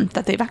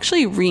that they've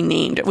actually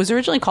renamed. It was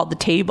originally called The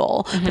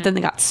Table, but then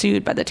they got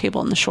sued by The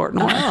Table in the Short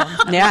North.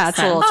 Yeah, it's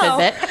a little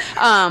tidbit.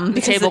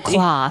 The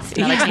tablecloth.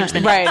 Now they changed the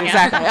name. Right,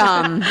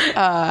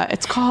 exactly.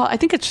 It's called, I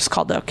think it's just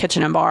called the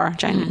Kitchen and Bar,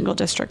 Giant Eagle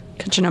District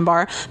Kitchen and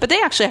Bar. But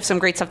they actually have some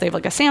great stuff. They have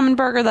like a salmon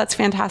burger that's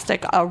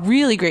fantastic, a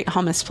really great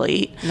hummus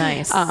plate.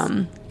 Nice.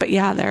 But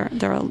yeah, they're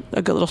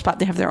a good little spot.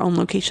 They have their own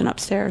location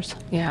upstairs.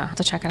 Yeah, have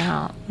to check it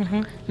out.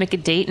 Make a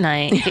date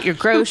night. Get your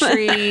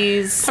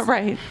groceries.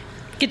 Right.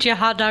 Get you a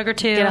hot dog or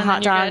two. Get a and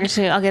hot then you're dog or good.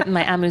 two. I'll get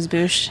my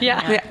amuse-bouche.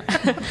 Yeah.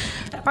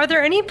 Are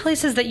there any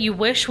places that you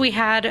wish we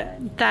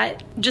had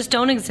that just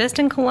don't exist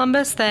in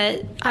Columbus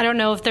that I don't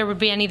know if there would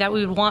be any that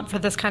we would want for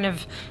this kind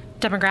of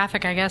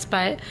demographic, I guess,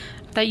 but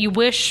that you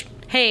wish,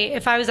 hey,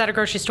 if I was at a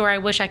grocery store, I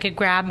wish I could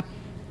grab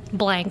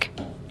blank.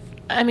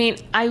 I mean,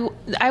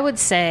 I would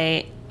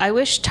say I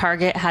wish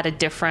Target had a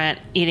different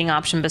eating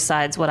option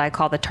besides what I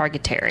call the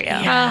Targetaria.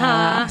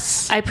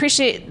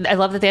 I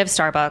love that they have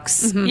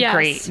Starbucks.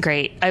 Yes.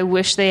 Great. I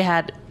wish they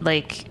had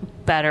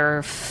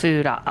better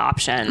food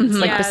options,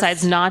 Yes.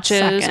 besides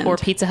nachos Second. or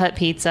Pizza Hut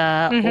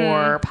pizza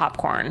or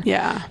popcorn.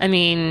 Yeah. I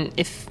mean,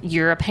 if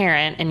you're a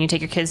parent and you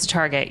take your kids to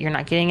Target, you're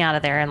not getting out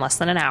of there in less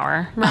than an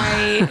hour.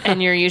 Right.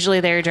 And you're usually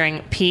there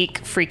during peak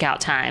freak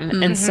out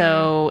time. And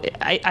so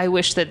I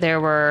wish that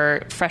there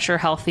were fresher,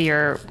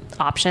 healthier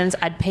options.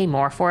 I'd pay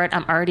more for it.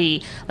 I'm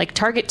already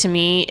Target to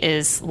me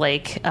is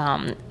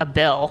a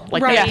bill,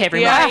 Right. they pay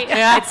every Yeah. month.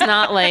 Yeah. It's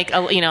not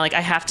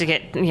I have to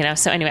get,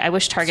 so anyway, I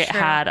wish Target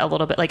Sure. had a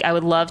little bit, I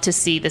would love to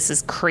see, this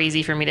is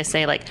crazy for me to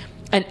say,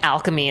 an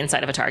Alchemy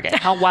inside of a Target.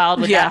 How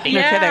wild would that be?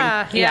 no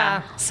kidding.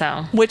 Yeah.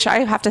 So Which I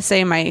have to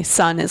say, my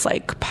son is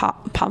like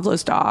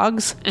Pablo's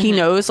dogs. He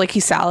knows, he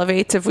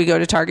salivates if we go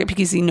to Target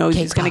because he knows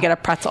he's going to get a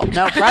pretzel.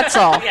 No,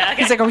 pretzel.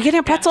 He's like, are we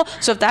getting a pretzel?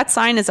 So if that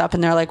sign is up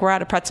and they're like, we're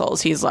out of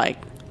pretzels, he's like,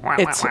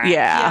 it's,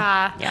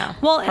 yeah. Yeah.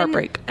 Well,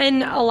 Heartbreak.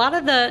 And a lot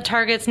of the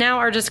Targets now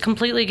are just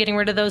completely getting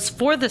rid of those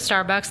for the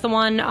Starbucks. The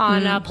one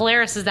on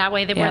Polaris is that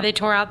way, where they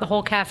tore out the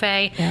whole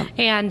cafe. Yeah.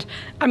 And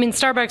I mean,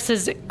 Starbucks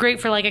is great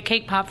for a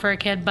cake pop for a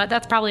kid, but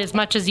that's probably as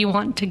much as you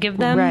want to give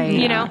them. Right.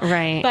 You know.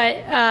 Right.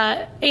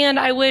 But and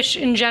I wish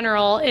in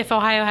general, if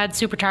Ohio had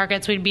super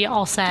Targets, we'd be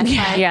all set.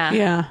 But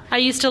Yeah. I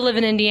used to live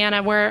in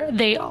Indiana where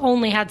they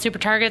only had super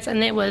Targets,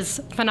 and it was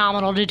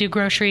phenomenal to do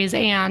groceries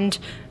and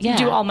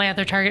do all my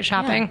other Target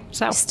shopping.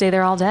 So. stay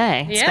there all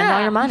day. Spend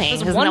all your money. It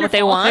was Isn't that what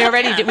they wonderful.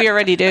 want? We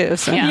already do.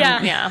 So.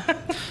 Yeah. Yeah.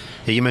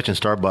 Hey, you mentioned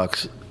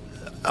Starbucks.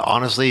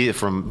 Honestly,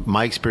 from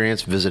my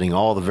experience visiting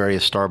all the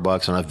various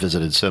Starbucks, and I've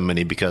visited so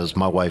many because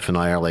my wife and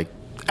I are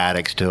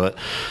addicts to it,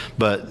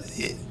 but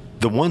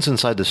the ones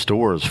inside the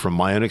stores, from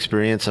my own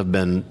experience, have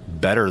been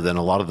better than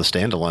a lot of the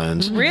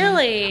standalones.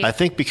 Really? I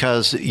think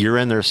because you're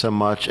in there so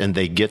much and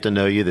they get to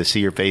know you, they see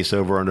your face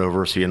over and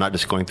over, so you're not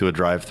just going through a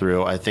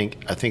drive-through. I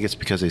think it's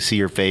because they see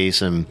your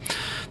face and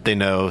they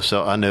know.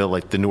 So I know,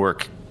 like the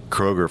Newark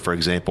Kroger, for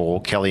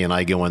example, Kelly and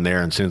I go in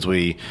there, and since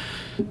we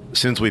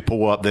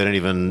pull up, they don't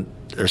even,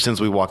 or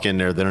since we walk in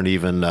there, they don't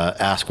even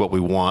ask what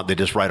we want. They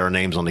just write our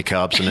names on the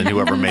cups, and then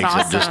whoever makes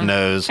it just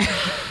knows.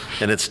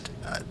 And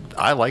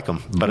I like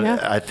them, but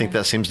I think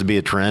that seems to be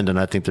a trend, and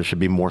I think there should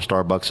be more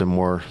Starbucks and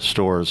more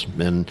stores.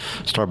 And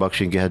Starbucks,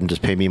 you can go ahead and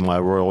just pay me my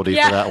royalty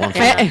for that one.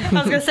 I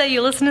was going to say,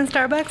 you listen in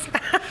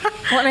Starbucks?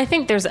 Well, and I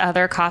think there's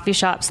other coffee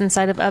shops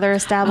inside of other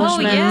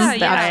establishments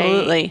that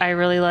absolutely. I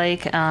really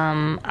like.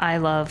 I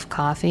love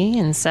coffee,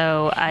 and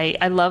so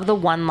I love the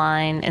one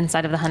line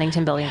inside of the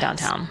Huntington Building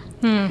downtown.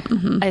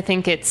 Mm-hmm. I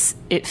think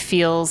it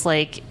feels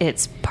like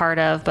it's part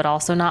of, but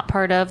also not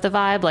part of the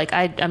vibe. Like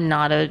I'm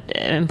not an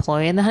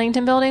employee in the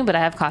Huntington Building, but I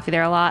have coffee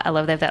there a lot. I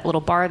love they have that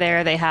little bar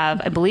there. They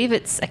have, I believe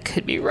I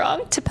could be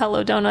wrong,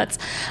 Tupelo Donuts,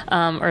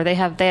 or they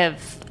have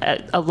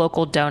a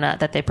local donut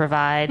that they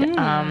provide.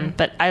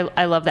 But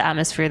I love the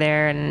atmosphere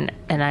there, and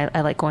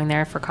I like going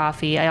there for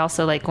coffee. I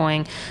also like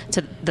going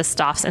to the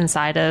Stoffs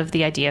inside of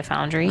the Idea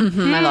Foundry.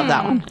 I love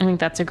that one. I think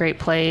that's a great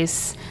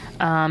place.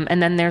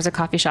 And then there's a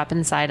coffee shop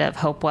inside of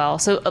Hopewell.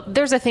 So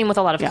there's a theme with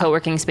a lot of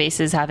co-working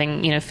spaces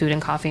having, food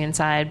and coffee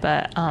inside,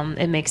 but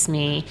it makes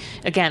me,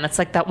 again, it's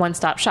like that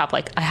one-stop shop.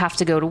 Like I have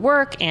to go to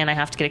work and I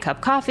have to get a cup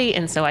of coffee,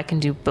 and so I can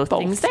do both.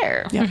 things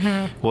there. Yeah.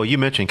 Mm-hmm. Well, you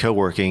mentioned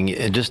co-working,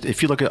 and just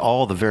if you look at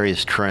all the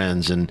various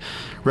trends, and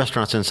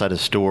restaurants inside of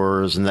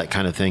stores and that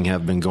kind of thing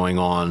have been going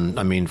on,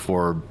 I mean,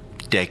 for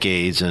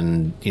decades,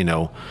 and,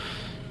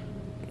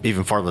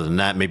 even farther than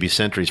that, maybe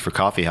centuries for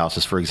coffee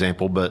houses, for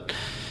example. But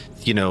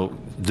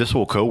this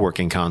whole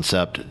co-working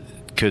concept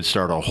could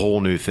start a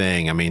whole new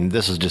thing. I mean,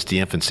 this is just the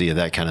infancy of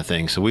that kind of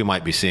thing. So we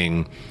might be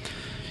seeing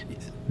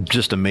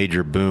just a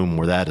major boom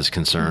where that is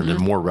concerned, and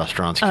more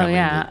restaurants coming. Oh,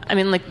 yeah. I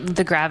mean, like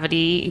the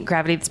gravity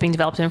that's being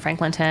developed in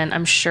Franklinton,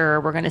 I'm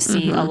sure we're going to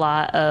see a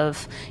lot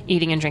of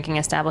eating and drinking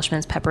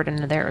establishments peppered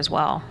into there as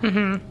well.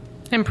 Mm-hmm.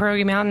 And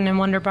Pierogi Mountain and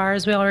Wonder Bar,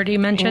 as we already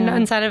mentioned,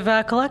 inside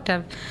of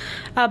Collective.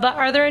 But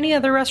are there any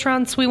other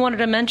restaurants we wanted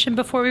to mention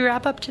before we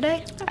wrap up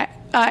today?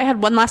 I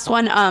had one last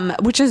one,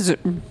 which is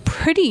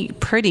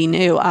pretty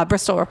new.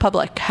 Bristol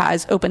Republic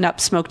has opened up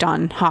Smoked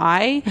on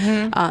High.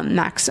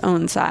 Max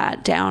owns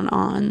that down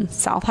on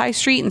South High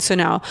Street. And so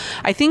now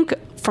I think,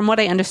 from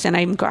what I understand,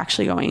 I'm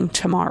actually going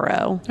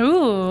tomorrow.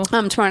 Ooh.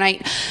 Tomorrow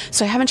night.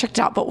 So I haven't checked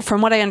it out, but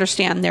from what I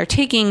understand, they're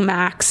taking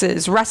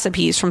Max's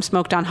recipes from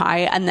Smoked on High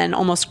and then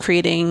almost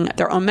creating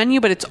their own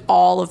menu, but it's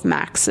all of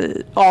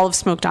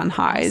Smoked on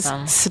High's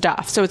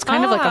stuff. So it's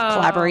kind of like a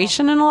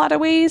collaboration in a lot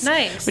of ways.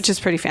 Nice. Which is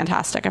pretty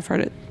fantastic. I've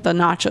heard the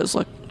nachos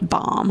look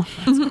bomb.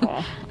 That's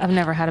cool. I've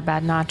never had a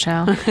bad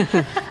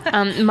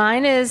nacho.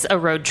 Mine is a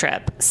road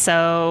trip.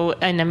 So,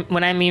 and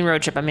when I mean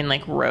road trip, I mean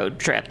like road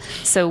trip.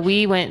 So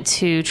we went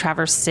to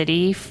Traverse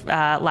City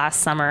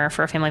last summer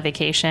for a family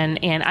vacation,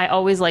 and I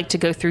always like to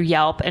go through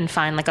Yelp and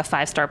find like a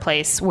 5-star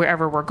place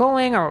wherever we're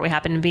going or where we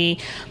happen to be.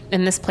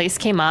 And this place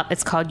came up.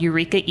 It's called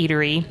Eureka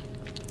Eatery.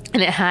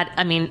 And it had,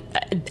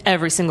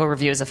 every single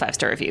review is a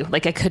 5-star review.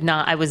 Like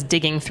I was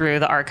digging through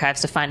the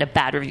archives to find a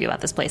bad review about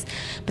this place.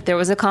 But there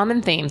was a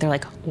common theme. They're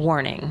like,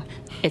 warning,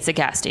 it's a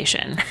gas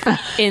station.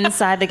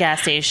 Inside the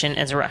gas station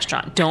is a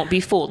restaurant. Don't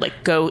be fooled.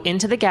 Like, go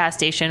into the gas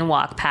station,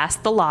 walk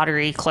past the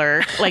lottery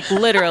clerk, like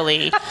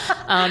literally.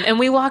 And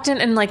we walked in,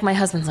 and like my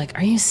husband's like,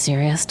 are you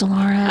serious,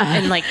 Delora?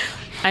 And like,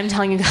 I'm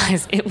telling you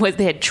guys,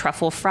 they had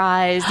truffle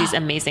fries, these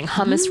amazing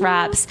hummus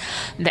wraps.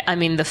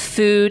 The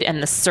food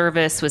and the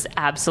service was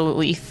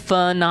absolutely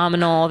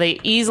phenomenal. They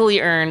easily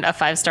earned a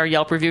 5-star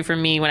Yelp review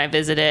from me when I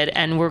visited.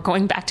 And we're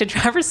going back to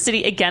Traverse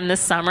City again this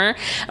summer.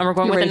 And we're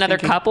going with another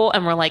couple.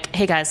 And we're like,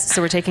 hey guys,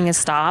 so we're taking a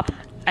stop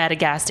at a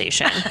gas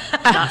station,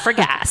 not for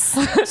gas.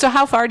 So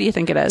how far do you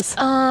think it is?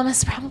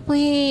 It's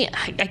probably,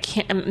 I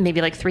can't,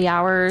 maybe like 3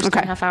 hours,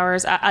 2.5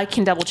 hours. I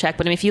can double check,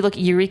 but if you look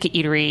at Eureka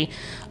Eatery,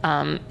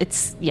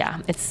 it's there.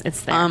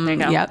 There you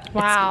go. Yep.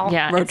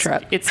 Wow. Road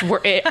trip.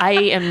 I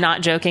am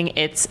not joking.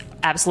 It's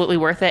absolutely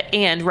worth it.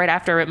 And right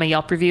after I wrote my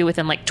Yelp review,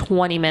 within like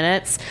 20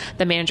 minutes,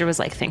 the manager was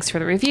like, thanks for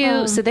the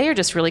review. So they are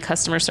just really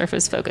customer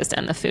service focused,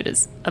 and the food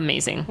is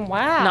amazing.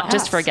 Wow. Not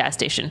just for a gas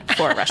station,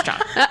 for a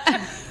restaurant.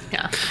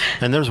 Yeah.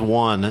 And there's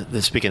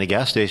one, speaking of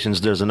gas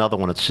stations, there's another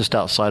one. It's just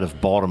outside of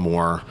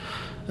Baltimore.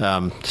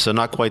 So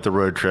not quite the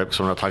road trip,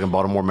 because we're not talking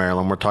Baltimore,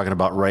 Maryland. We're talking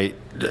about right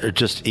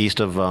just east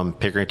of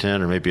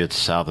Pickerington, or maybe it's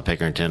south of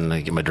Pickerington.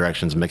 I get my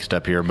directions mixed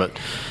up here. But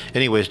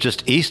anyways,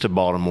 just east of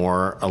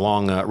Baltimore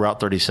along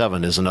Route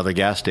 37 is another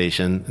gas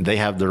station. They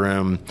have their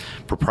own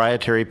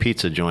proprietary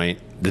pizza joint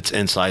that's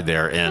inside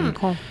there. And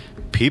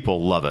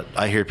people love it.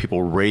 I hear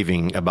people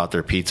raving about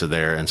their pizza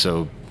there. And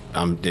so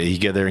you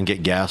get there and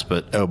get gas,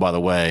 but by the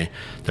way,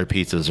 their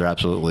pizzas are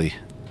absolutely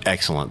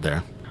excellent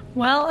there.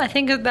 Well, I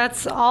think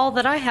that's all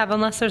that I have,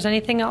 unless there's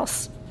anything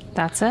else.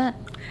 That's it.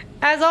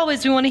 As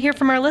always, we want to hear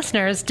from our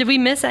listeners. Did we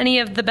miss any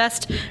of the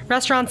best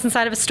restaurants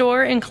inside of a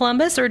store in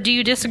Columbus, or do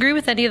you disagree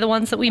with any of the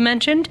ones that we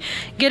mentioned?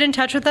 Get in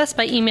touch with us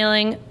by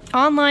emailing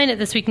online at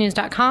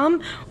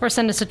thisweeknews.com or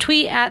send us a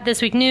tweet at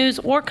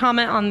thisweeknews or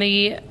comment on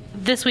the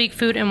This Week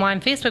Food and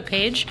Wine Facebook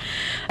page.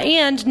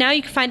 And now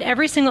you can find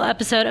every single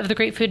episode of The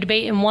Great Food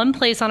Debate in one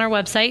place on our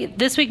website,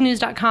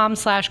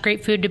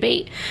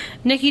 thisweeknews.com/greatfooddebate.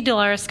 Nikki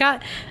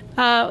DeLaura-Scott,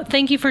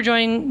 thank you for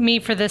joining me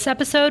for this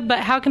episode, but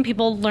how can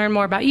people learn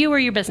more about you or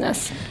your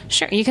business?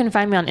 Sure. You can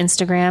find me on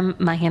Instagram.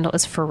 My handle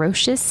is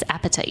Ferocious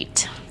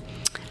Appetite.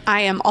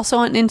 I am also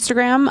on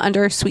Instagram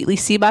under Sweetly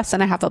Seabus,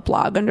 and I have a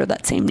blog under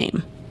that same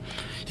name.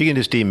 You can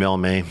just email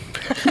me.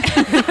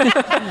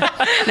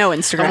 No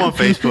Instagram. I'm on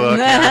Facebook.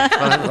 Yeah.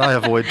 I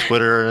avoid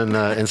Twitter and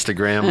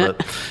Instagram,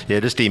 but yeah,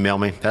 just email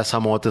me. That's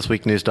Hummel at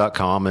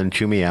thisweeknews.com and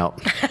chew me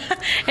out.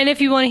 And if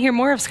you want to hear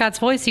more of Scott's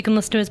voice, you can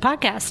listen to his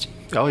podcast.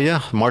 Oh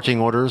yeah,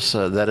 Marching Orders.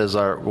 That is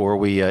where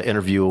we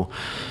interview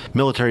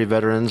military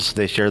veterans.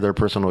 They share their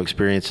personal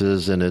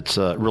experiences, and it's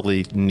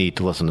really neat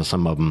to listen to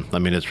some of them. I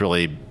mean,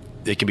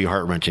 it can be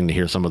heart-wrenching to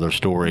hear some of their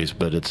stories,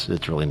 but it's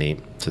really neat.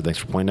 So thanks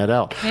for pointing that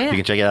out. Yeah. You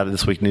can check it out at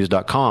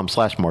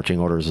thisweeknews.com/marching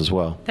orders as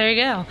well. There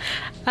you go.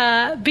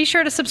 Be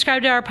sure to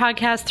subscribe to our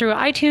podcast through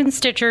iTunes,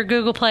 Stitcher,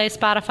 Google Play,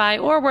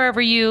 Spotify, or wherever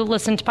you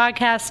listen to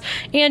podcasts.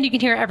 And you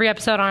can hear every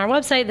episode on our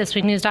website,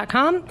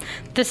 thisweeknews.com.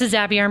 This is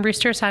Abby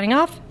Armbruster signing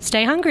off.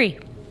 Stay hungry.